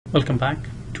Welcome back.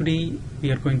 Today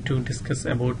we are going to discuss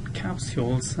about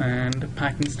capsules and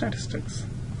packing statistics.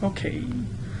 Okay,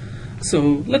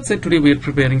 so let's say today we are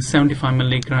preparing 75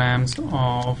 milligrams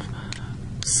of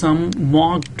some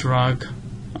mock drug,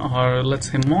 or let's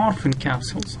say morphine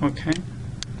capsules. Okay,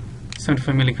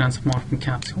 75 milligrams of morphine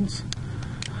capsules,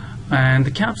 and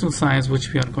the capsule size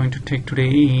which we are going to take today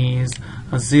is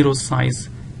a 0 size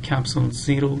capsule,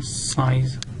 0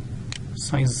 size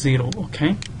 0.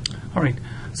 Okay, all right.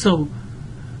 So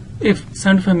if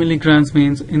 75 milligrams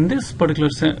means in this particular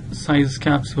size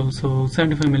capsule, so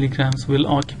 75 milligrams will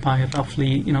occupy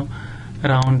roughly,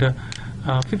 around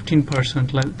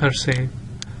 15% per se.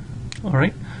 All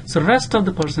right. So rest of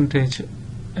the percentage,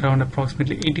 around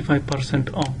approximately 85%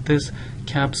 of this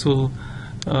capsule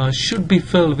should be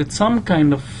filled with some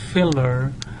kind of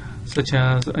filler, such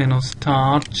as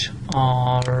starch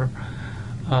or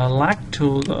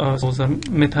lactose or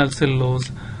methyl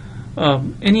cellulose.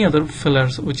 Any other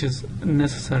fillers which is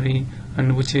necessary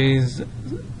and which is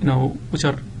which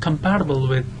are compatible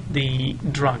with the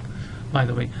drug, by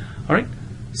the way. All right,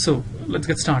 so let's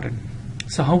get started.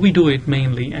 So how we do it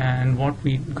mainly and what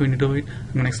we're going to do it,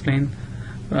 I'm going to explain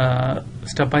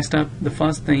step by step. The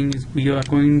first thing is we are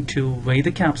going to weigh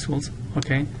the capsules.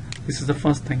 Okay, this is the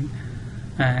first thing.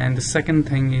 And the second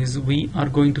thing is we are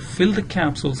going to fill the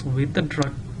capsules with the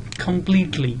drug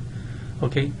completely.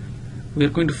 Okay, we are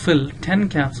going to fill 10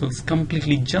 capsules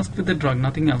completely just with the drug,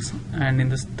 nothing else. And in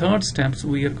the third steps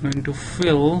we are going to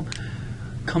fill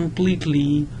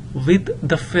completely with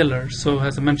the filler. So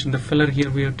as I mentioned, the filler here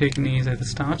we are taking is either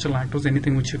starch or lactose,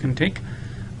 anything which you can take.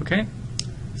 Okay,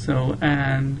 so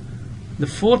and the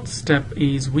fourth step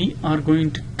is we are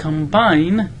going to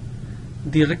combine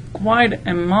the required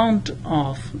amount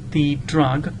of the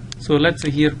drug. So let's say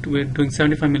here we're doing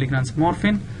 75 milligrams of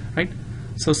morphine, right?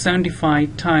 So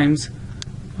 75 times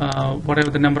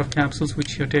whatever the number of capsules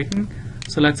which you're taking.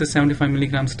 So let's say 75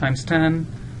 milligrams times 10,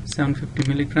 750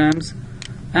 milligrams,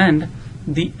 and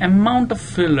the amount of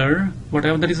filler,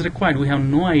 whatever that is required, we have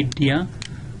no idea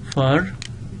for,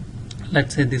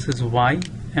 let's say this is Y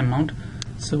amount,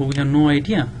 so we have no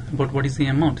idea about what is the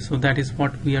amount. So that is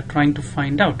what we are trying to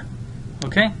find out.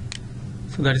 Okay,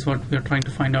 so that is what we are trying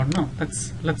to find out now.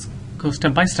 Let's go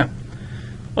step by step.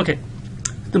 Okay,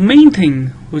 the main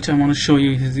thing which I want to show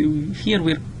you is here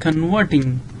we're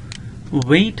converting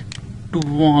weight to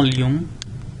volume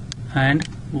and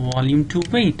volume to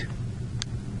weight.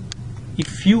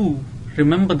 If you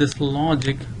remember this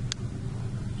logic,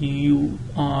 you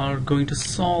are going to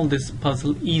solve this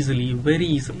puzzle easily, very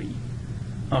easily.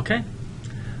 Okay,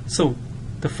 so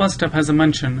the first step, as I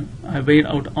mentioned, I weighed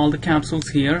out all the capsules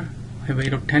here. I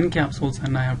weighed out 10 capsules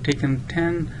and I have taken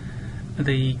 10.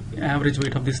 The average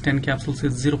weight of these 10 capsules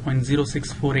is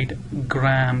 0.0648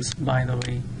 grams, by the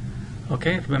way.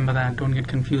 Okay, remember that, don't get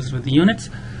confused with the units.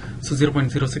 So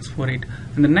 0.0648.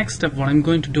 And the next step, what I'm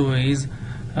going to do is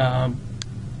I'm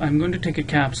going to take a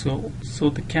capsule.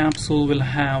 So the capsule will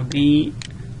have the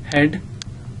head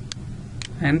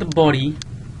and the body,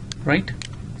 right?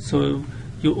 So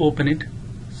you open it.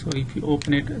 So if you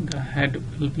open it, the head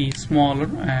will be smaller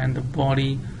and the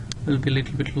body will be a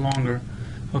little bit longer.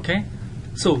 Okay,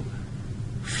 so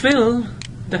fill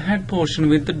the head portion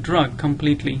with the drug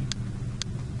completely.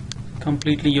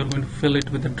 You're going to fill it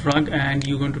with the drug and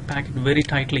you're going to pack it very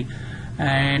tightly.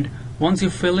 And once you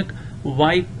fill it,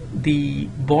 wipe the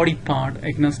body part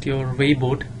against your weigh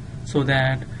board so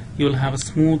that you'll have a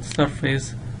smooth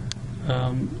surface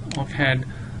of head.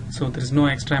 So there is no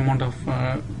extra amount of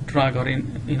drug or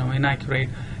inaccurate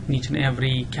in each and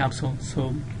every capsule.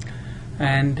 So,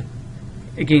 and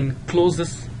again, close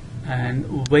this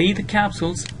and weigh the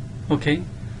capsules. Okay,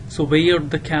 so weigh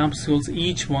out the capsules,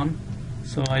 each one.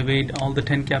 So I weighed all the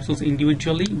 10 capsules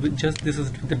individually with just this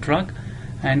is the drug,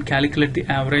 and calculate the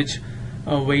average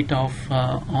weight of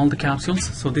all the capsules.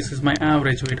 So this is my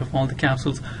average weight of all the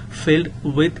capsules filled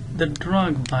with the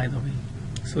drug, by the way.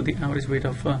 So the average weight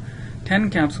of 10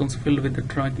 capsules filled with the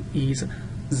drug is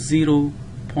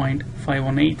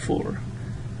 0.5184.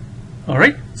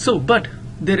 Alright, so but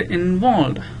they're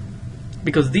involved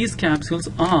because these capsules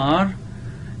are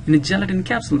in a gelatin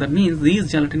capsule. That means these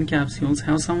gelatin capsules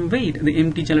have some weight, the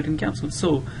empty gelatin capsule.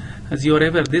 So as you are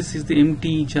aware, this is the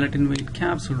empty gelatin weight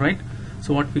capsule, right?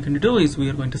 So what we're going to do is we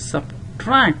are going to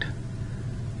subtract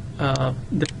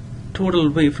the total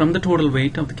weight from the total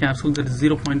weight of the capsule, that is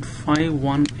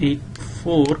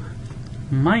 0.5184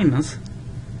 minus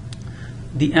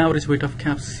the average weight of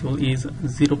capsule is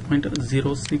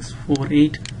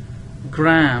 0.0648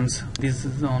 grams. This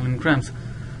is all in grams.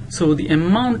 So the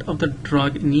amount of the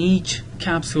drug in each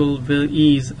capsule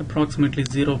is approximately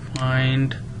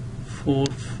 0.4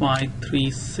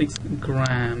 0.4536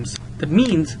 grams. That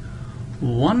means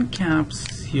one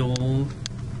capsule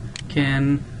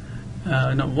can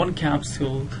one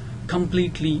capsule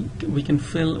completely, we can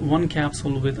fill one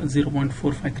capsule with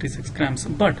 0.4536 grams,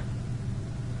 but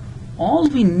all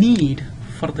we need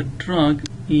for the drug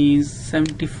is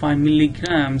 75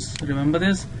 milligrams. Remember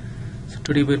this? So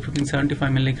today we're preparing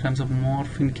 75 milligrams of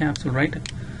morphine capsule, right?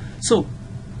 So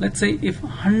let's say if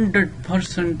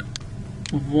 100%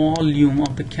 volume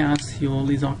of the capsule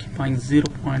is occupying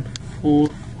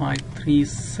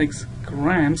 0.4536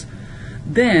 grams,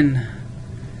 then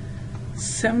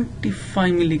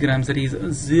 75 milligrams, that is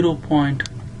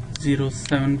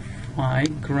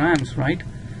 0.075 grams, right?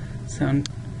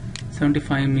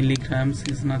 75 milligrams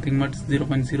is nothing but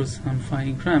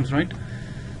 0.075 grams, right?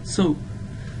 So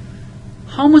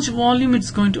how much volume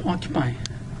it's going to occupy?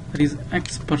 That is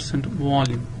X%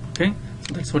 volume. Okay,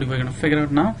 so that's what we're going to figure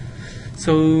out now.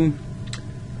 So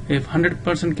if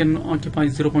 100% can occupy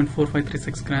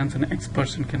 0.4536 grams and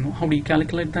X% can, how do you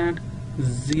calculate that?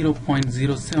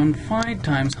 0.075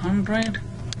 times 100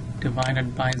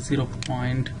 divided by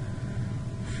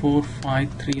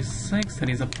 0.4536, that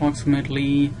is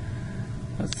approximately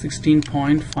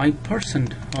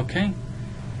 16.5%. okay,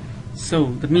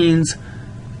 so that means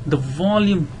the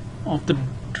volume of the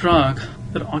drug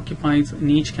that occupies in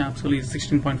each capsule is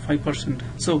 16.5%.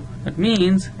 so that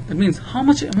means how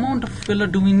much amount of filler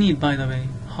do we need? By the way,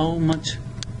 how much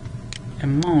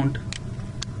amount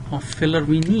of filler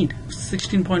we need?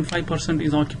 16.5%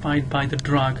 is occupied by the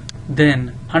drug,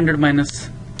 then 100 minus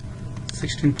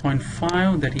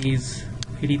 16.5, that is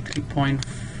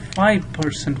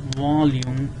 83.5%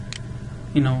 volume,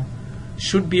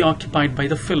 should be occupied by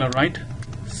the filler, right?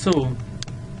 So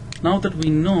now that we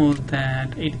know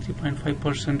that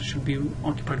 83.5% should be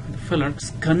occupied by the filler,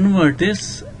 let's convert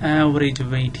this average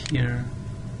weight here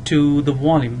to the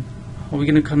volume. How are we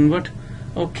going to convert?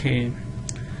 Okay,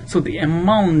 so the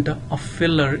amount of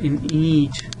filler in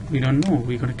each, we don't know.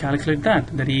 We're going to calculate that.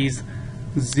 That is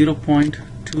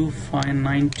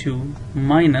 0.2592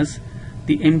 minus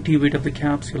the empty weight of the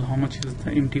capsule. How much is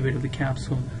the empty weight of the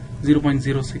capsule?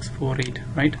 0.0648,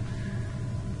 right?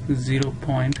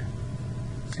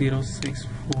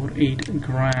 0.0648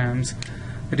 grams.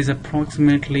 That is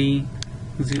approximately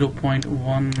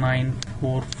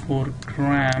 0.1944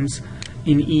 grams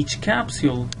in each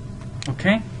capsule.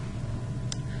 Okay,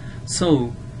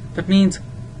 so that means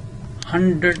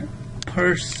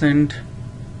 100%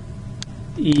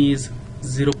 is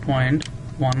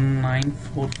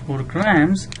 0.1944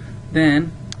 grams,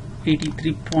 then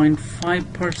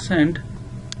 83.5%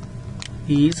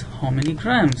 is how many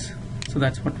grams? So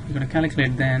that's what we're going to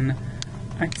calculate. Then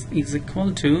X is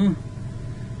equal to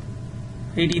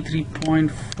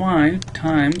 83.5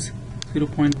 times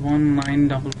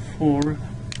 0.1944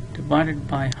 divided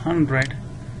by 100,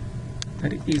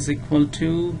 that is equal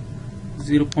to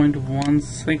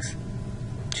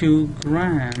 0.162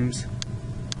 grams.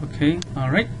 Okay,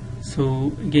 all right.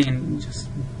 So again,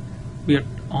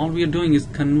 all we are doing is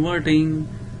converting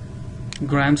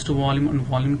grams to volume and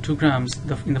volume to grams.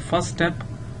 In the first step,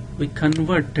 we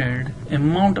converted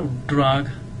amount of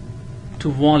drug to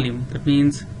volume. That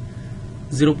means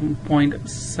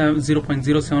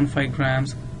 0.075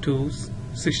 grams to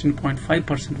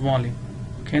 16.5% volume.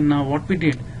 Okay, now what we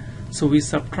did, so we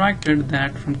subtracted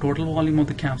that from total volume of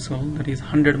the capsule, that is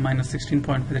 100 minus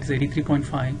 16.5, that is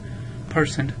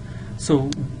 83.5%. So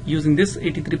using this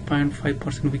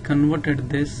 83.5%, we converted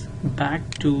this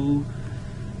back to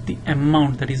the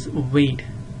amount, that is weight.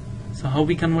 So how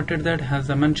we converted that, as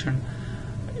I mentioned,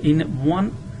 in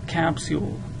one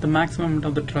capsule, the maximum amount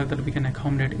of the drug that we can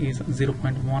accommodate is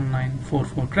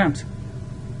 0.1944 grams,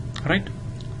 right?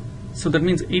 So that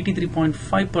means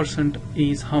 83.5%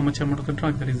 is how much amount of the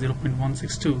drug, that is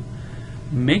 0.162.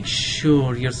 Make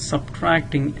sure you're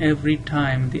subtracting every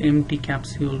time the empty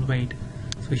capsule weight.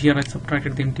 So here I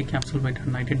subtracted the empty capsule weight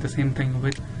and I did the same thing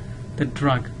with the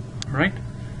drug, right?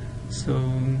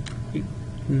 So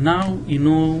now you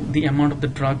know the amount of the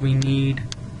drug we need,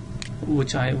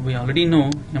 which we already know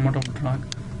the amount of drug,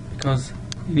 because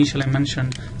initially I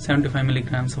mentioned 75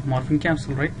 milligrams of morphine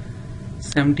capsule, right?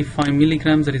 75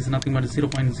 milligrams, that is nothing but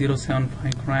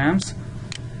 0.075 grams,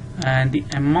 and the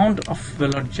amount of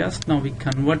filler just now we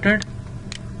converted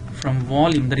from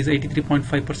volume, that is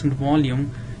 83.5%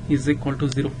 volume, is equal to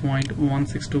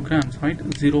 0.162 grams, right?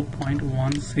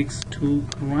 0.162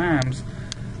 grams.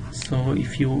 So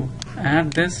if you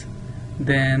add this,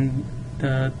 then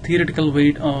the theoretical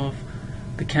weight of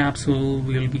the capsule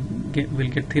will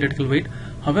get theoretical weight.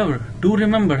 However, do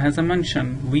remember, as I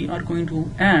mentioned, we are going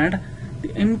to add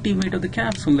the empty weight of the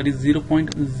capsule, that is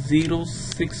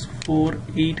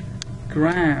 0.0648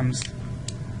 grams.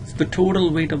 So the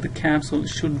total weight of the capsule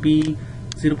should be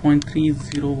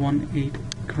 0.3018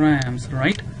 grams,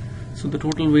 right? So the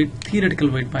total weight, theoretical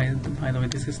weight, by the way,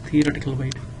 this is theoretical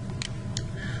weight.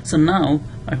 So now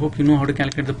I hope you know how to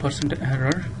calculate the percent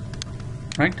error,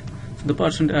 right? So the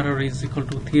percent error is equal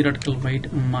to theoretical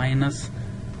weight minus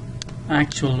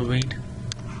actual weight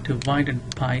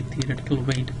divided by theoretical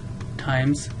weight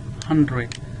times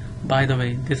 100. By the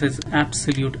way, this is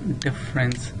absolute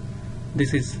difference.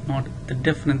 This is not the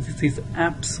difference, this is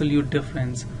absolute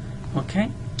difference.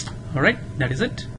 Okay, all right, that is it.